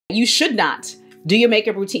You should not do your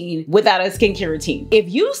makeup routine without a skincare routine. If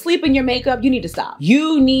you sleep in your makeup, you need to stop.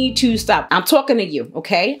 You need to stop. I'm talking to you,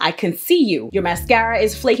 okay? I can see you. Your mascara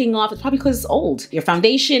is flaking off. It's probably because it's old. Your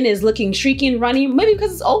foundation is looking streaky and runny, maybe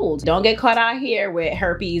because it's old. Don't get caught out here with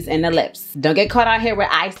herpes in the lips. Don't get caught out here with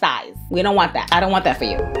eye size. We don't want that. I don't want that for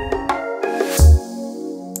you.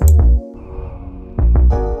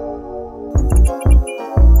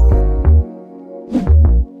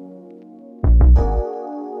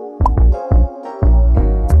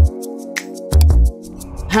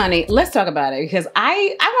 Honey, let's talk about it because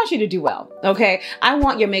I want you to do well, okay? I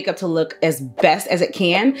want your makeup to look as best as it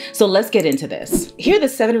can. So let's get into this. Here are the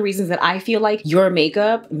 7 reasons that I feel like your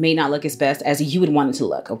makeup may not look as best as you would want it to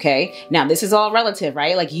look, okay? Now, this is all relative,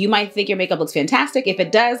 right? Like you might think your makeup looks fantastic. If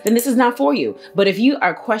it does, then this is not for you. But if you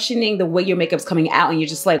are questioning the way your makeup's coming out and you're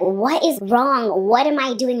just like, what is wrong? What am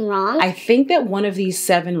I doing wrong? I think that one of these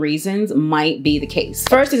 7 reasons might be the case.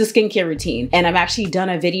 First is a skincare routine. And I've actually done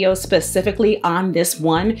a video specifically on this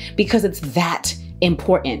one because it's that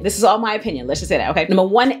important. This is all my opinion. Let's just say that, okay? Number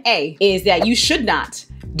 1A is that you should not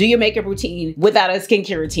do your makeup routine without a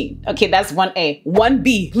skincare routine. Okay, that's 1A.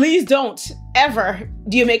 1B, please don't ever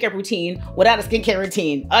do your makeup routine without a skincare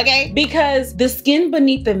routine, okay? Because the skin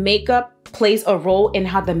beneath the makeup plays a role in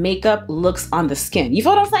how the makeup looks on the skin. You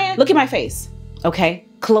feel what I'm saying? Look at my face, okay?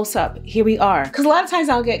 Close up, here we are. Because a lot of times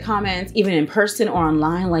I'll get comments, even in person or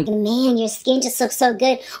online, like, man, your skin just looks so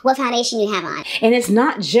good. What foundation you have on? And it's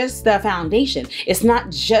not just the foundation. It's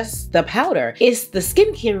not just the powder. It's the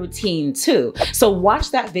skincare routine too. So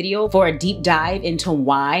watch that video for a deep dive into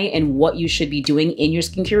why and what you should be doing in your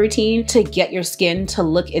skincare routine to get your skin to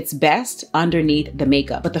look its best underneath the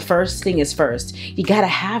makeup. But the first thing is first, you gotta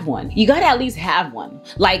have one. You gotta at least have one.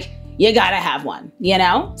 Like, you gotta have one, you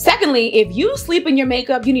know? Secondly, if you sleep in your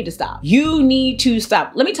makeup, you need to stop. You need to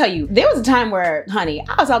stop. Let me tell you, there was a time where, honey,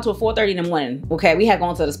 I was out till 4:30 in the morning, okay? We had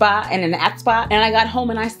gone to the spa and then at the spa, and I got home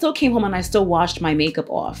and I still came home and I still washed my makeup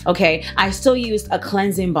off, okay? I still used a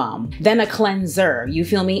cleansing balm, then a cleanser, you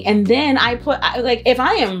feel me? And then like, if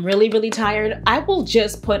I am really, really tired, I will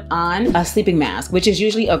just put on a sleeping mask, which is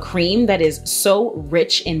usually a cream that is so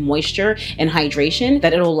rich in moisture and hydration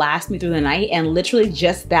that it'll last me through the night. And literally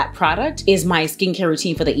just that product is my skincare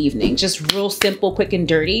routine for the evening. Just real simple, quick and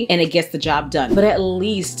dirty, and it gets the job done. But at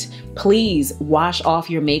least, please wash off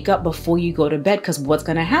your makeup before you go to bed, because what's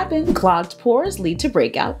gonna happen? Clogged pores lead to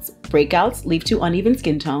breakouts. Breakouts lead to uneven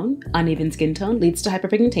skin tone. Uneven skin tone leads to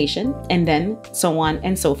hyperpigmentation, and then so on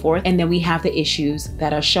and so forth. And then we have the issues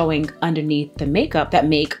that are showing underneath the makeup that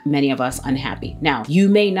make many of us unhappy. Now, you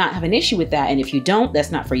may not have an issue with that, and if you don't,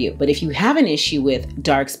 that's not for you. But if you have an issue with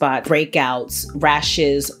dark spots, breakouts,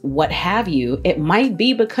 rashes, what have you, it might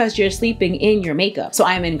be because you're sleeping in your makeup. So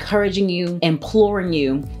I'm encouraging you, imploring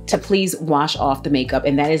you to please wash off the makeup.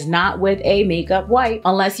 And that is not with a makeup wipe,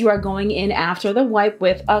 unless you are going in after the wipe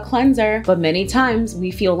with a cleanser. But many times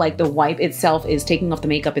we feel like the wipe itself is taking off the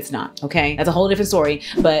makeup. It's not, okay? That's a whole different story,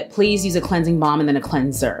 but please use a cleansing balm and then a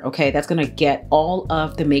cleanser, okay? That's gonna get all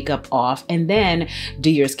of the makeup off, and then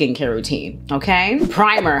do your skincare routine, okay?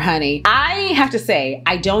 Primer, honey. I have to say,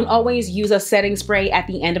 I don't always use a setting spray at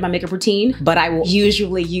the end of my makeup routine, but I will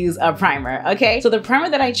usually use a primer, okay? So the primer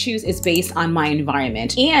that I choose is based on my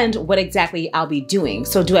environment and what exactly I'll be doing.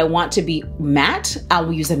 So do I want to be matte? I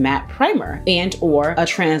will use a matte primer and or a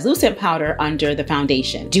translucent powder under the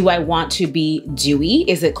foundation. Do I want to be dewy?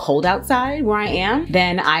 Is it cold outside where I am?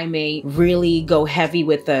 Then I may really go heavy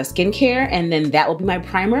with the skincare, and then that will be my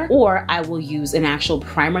primer, or I will use an actual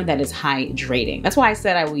primer that is hydrating. That's why I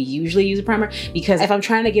said I will usually use a primer, because if I'm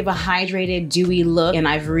trying to give a hydrated, dewy look and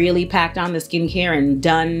I've really packed on the skincare and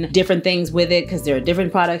done different things with it, because there are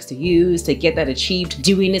different products to use to get that achieved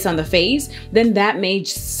dewiness on the face, then that may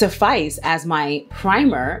suffice as my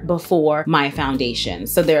primer before my foundation.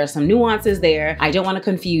 So there are some nuances there. I don't want to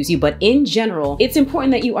confuse you, but in general, it's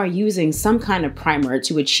important that you are using some kind of primer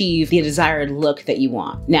to achieve the desired look that you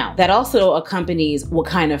want. Now, that also accompanies what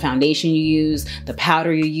kind of foundation you use, the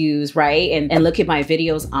powder you use, right? And look at my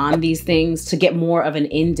videos on these things to get more of an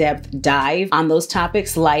in-depth dive on those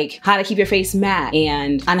topics, like how to keep your face matte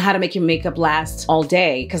and on how to make your makeup last all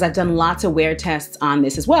day, because I've done lots of wear tests on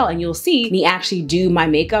this as well, and you'll see me actually do my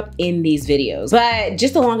makeup in these videos. But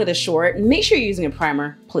just the long or the short, make sure you're using a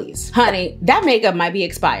primer, please. Honey, that makeup might be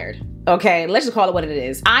expired. Okay, let's just call it what it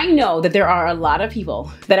is. I know that there are a lot of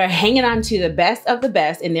people that are hanging on to the best of the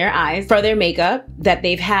best in their eyes for their makeup that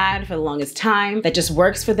they've had for the longest time, that just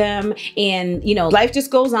works for them. And you know, life just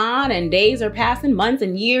goes on and days are passing, months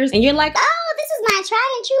and years, and you're like, oh, this is my my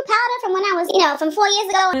tried and true powder from when I was, you know, from 4 years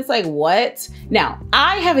ago. And it's like, what? Now,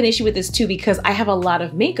 I have an issue with this too because I have a lot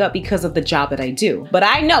of makeup because of the job that I do. But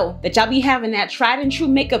I know that y'all be having that tried and true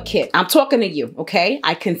makeup kit. I'm talking to you, okay?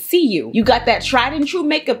 I can see you. You got that tried and true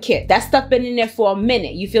makeup kit. That stuff been in there for a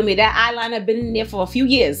minute. You feel me? That eyeliner been in there for a few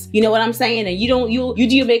years. You know what I'm saying? And you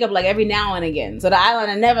do your makeup like every now and again. So the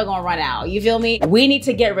eyeliner never gonna run out. You feel me? We need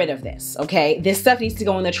to get rid of this, okay? This stuff needs to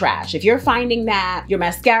go in the trash. If you're finding that your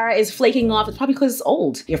mascara is flaking off, it's probably because it's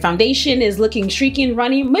old. Your foundation is looking streaky and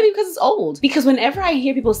runny, maybe because it's old. Because whenever I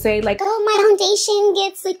hear people say like, oh, my foundation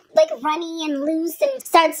gets like runny and loose and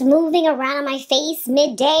starts moving around on my face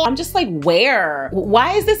midday. I'm just like, where?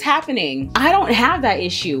 Why is this happening? I don't have that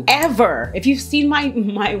issue ever. If you've seen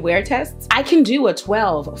my wear tests, I can do a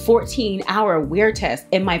 12, 14 hour wear test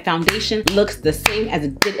and my foundation looks the same as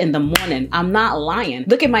it did in the morning. I'm not lying.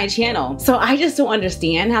 Look at my channel. So I just don't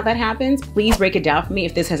understand how that happens. Please break it down for me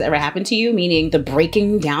if this has ever happened to you, meaning the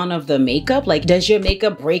breaking down of the makeup. Like, does your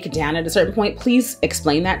makeup break down at a certain point? Please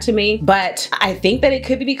explain that to me. But I think that it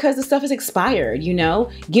could be because the stuff is expired, you know?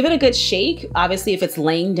 Give it a good shake. Obviously, if it's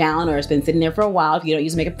laying down or it's been sitting there for a while, if you don't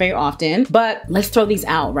use makeup very often, but let's throw these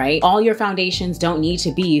out, right? All your foundations don't need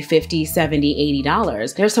to be $50, $70,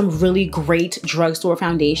 $80. There's some really great drugstore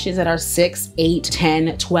foundations that are $6, $8,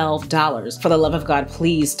 $10, $12. For the love of God,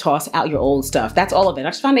 please toss out your old stuff. That's all of it.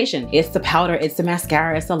 That's foundation. It's the powder, it's the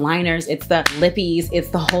mascara, it's the liners, it's the lippies, it's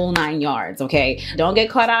the whole 9 yards, okay? Don't get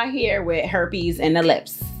caught out here with herpes in the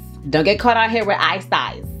lips. Don't get caught out here with eye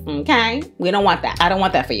styes. Okay, we don't want that. I don't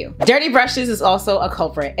want that for you. Dirty brushes is also a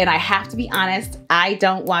culprit, and I have to be honest, I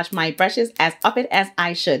don't wash my brushes as often as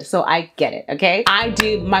I should, so I get it, okay? I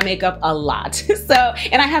do my makeup a lot, so,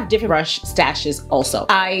 and I have different brush stashes also.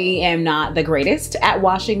 I am not the greatest at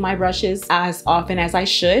washing my brushes as often as I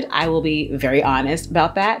should. I will be very honest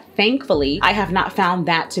about that. Thankfully, I have not found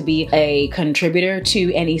that to be a contributor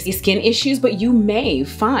to any skin issues, but you may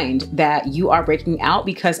find that you are breaking out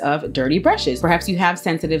because of dirty brushes. Perhaps you have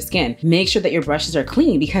sensitive skin. Make sure that your brushes are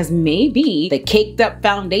clean because maybe the caked up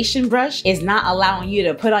foundation brush is not allowing you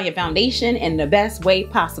to put on your foundation in the best way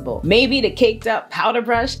possible. Maybe the caked up powder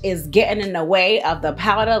brush is getting in the way of the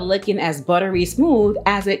powder looking as buttery smooth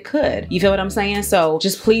as it could. You feel what I'm saying? So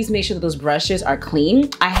just please make sure that those brushes are clean.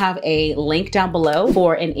 I have a link down below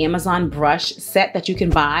for an Amazon brush set that you can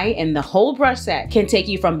buy, and the whole brush set can take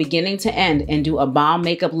you from beginning to end and do a bomb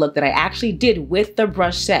makeup look that I actually did with the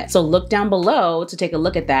brush set. So look down below to take a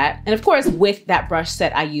look at that. And of course, with that brush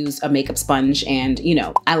set, I use a makeup sponge, and you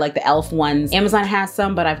know, I like the e.l.f. ones. Amazon has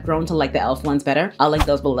some, but I've grown to like the e.l.f. ones better. I'll link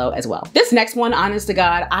those below as well. This next one, honest to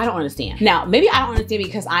God, I don't understand. Now, maybe I don't understand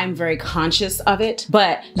because I'm very conscious of it,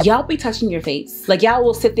 but y'all be touching your face. Like y'all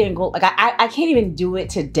will sit there and go, like I can't even do it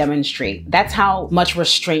to demonstrate. That's how much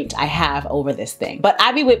restraint I have over this thing. But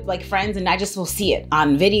I be with like friends and I just will see it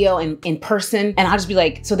on video and in person, and I'll just be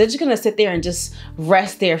like, so they're just gonna sit there and just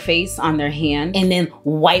rest their face on their hand and then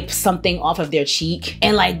wipe something off of their cheek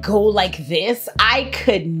and like go like this. I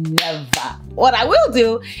could never. What I will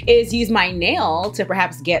do is use my nail to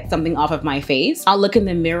perhaps get something off of my face. I'll look in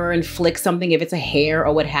the mirror and flick something if it's a hair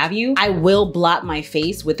or what have you. I will blot my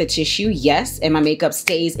face with a tissue, yes, and my makeup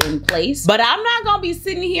stays in place. But I'm not gonna be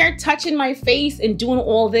sitting here touching my face and doing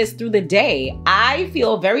all this through the day. I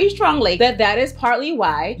feel very strongly that that is partly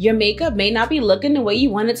why your makeup may not be looking the way you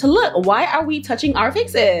want it to look. Why are we touching our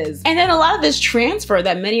faces? And then a lot of this transfer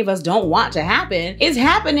that many of us don't want to happen is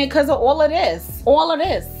happening because of all of this. All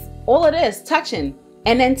of this touching.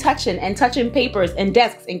 And then touching papers and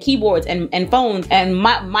desks and keyboards and phones and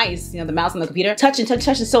mice, you know, the mouse on the computer, touching.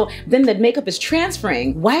 So then the makeup is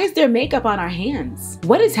transferring. Why is there makeup on our hands?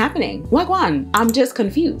 What is happening? Wagwan, I'm just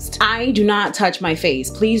confused. I do not touch my face.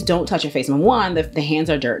 Please don't touch your face. Number one, the hands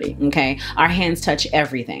are dirty, okay? Our hands touch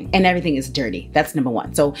everything and everything is dirty. That's number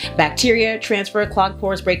one. So bacteria, transfer, clogged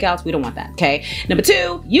pores, breakouts, we don't want that, okay? Number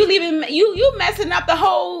two, you messing up the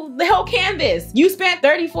whole canvas. You spent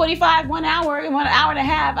 30, 45, 1 hour and a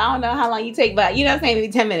half. I don't know how long you take, but you know what I'm saying?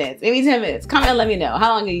 Maybe 10 minutes. Maybe 10 minutes. Come and let me know.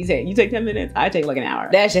 How long do you take? You take 10 minutes? I take like an hour.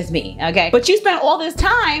 That's just me, okay? But you spent all this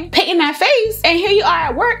time painting that face, and here you are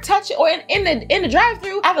at work touching, or in the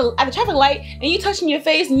drive-thru at the traffic light, and you touching your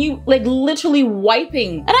face and you like literally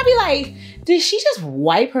wiping. And I'd be like, did she just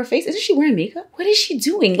wipe her face? Isn't she wearing makeup? What is she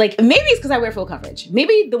doing? Like, maybe it's because I wear full coverage.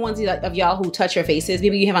 Maybe the ones of y'all who touch your faces,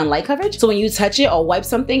 maybe you have on light coverage. So when you touch it or wipe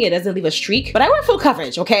something, it doesn't leave a streak. But I wear full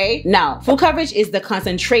coverage, okay? Now, full coverage is the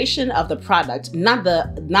concentration of the product, not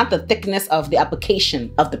the thickness of the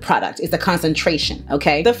application of the product. It's the concentration,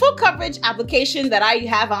 okay? The full coverage application that I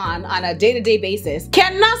have on a day-to-day basis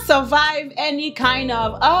cannot survive any kind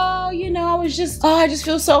of, oh, you know, I just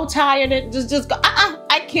feel so tired and just go,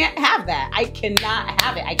 I can't have that. I cannot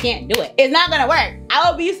have it. I can't do it. It's not gonna work.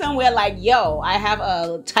 I'll be somewhere like, yo, I have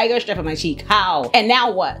a tiger strip on my cheek. How? And now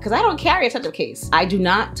what? Because I don't carry a touch-up case. I do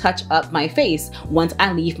not touch up my face once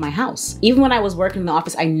I leave my house. Even when I was working in the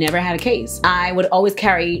office, I never had a case. I would always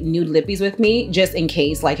carry nude lippies with me just in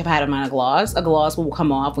case, like if I had them on a gloss will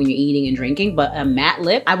come off when you're eating and drinking, but a matte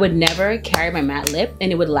lip, I would never carry my matte lip,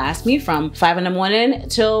 and it would last me from 5 in the morning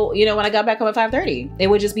till, you know, when I got back up at 5:30. It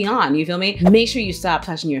would just be on, you feel me? Make sure you stop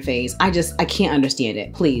touching your face. I can't understand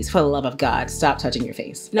it. Please, for the love of God, stop touching your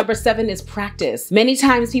face. Number 7 is practice. Many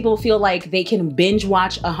times people feel like they can binge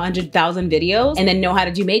watch 100,000 videos and then know how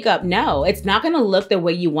to do makeup. No, it's not gonna look the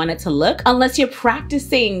way you want it to look unless you're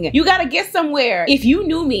practicing. You gotta get somewhere. If you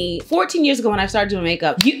knew me 14 years ago when I started doing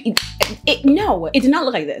makeup, no, it did not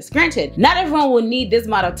look like this. Granted, not everyone will need this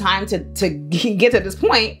amount of time to get to this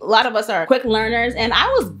point. A lot of us are quick learners, and I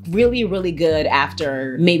was really, really good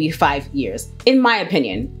after maybe 5 years. In my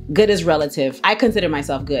opinion, good is relative. I consider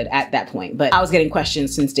myself good at that point, but I was getting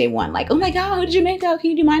questions since day one, like, oh my God, who did you make up? Can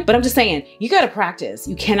you do mine? But I'm just saying, you gotta practice.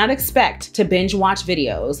 You cannot expect to binge watch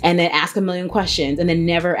videos and then ask a million questions and then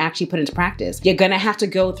never actually put into practice. You're gonna have to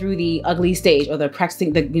go through the ugly stage or the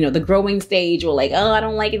practicing, the growing stage, or like, oh, I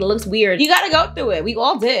don't like it, it looks weird. You gotta go through it. We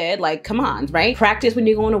all did, like, come on, right? Practice when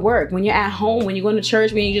you're going to work, when you're at home, when you're going to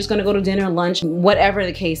church, when you're just gonna go to dinner, lunch, whatever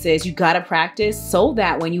the case is, you gotta practice so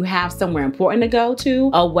that when you have somewhere important to go to,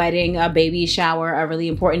 a wedding, a baby shower, a really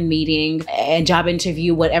important meeting, a job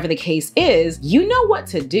interview, whatever the case is, you know what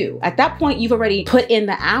to do. At that point, you've already put in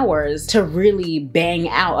the hours to really bang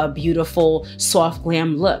out a beautiful, soft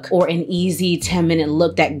glam look or an easy 10-minute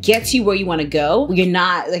look that gets you where you wanna go. You're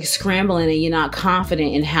not like scrambling and you're not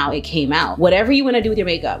confident in how it came out. Whatever you wanna do with your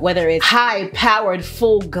makeup, whether it's high-powered,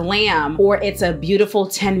 full glam, or it's a beautiful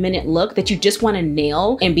 10-minute look that you just wanna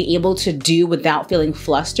nail and be able to do without feeling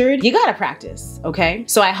flustered, you gotta practice, okay?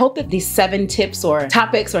 So I hope that these 7 tips or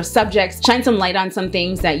topics or subjects shine some light on some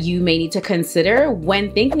things that you may need to consider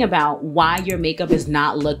when thinking about why your makeup is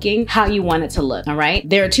not looking how you want it to look, all right?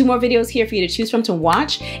 There are 2 more videos here for you to choose from to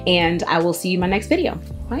watch, and I will see you in my next video.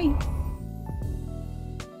 Bye.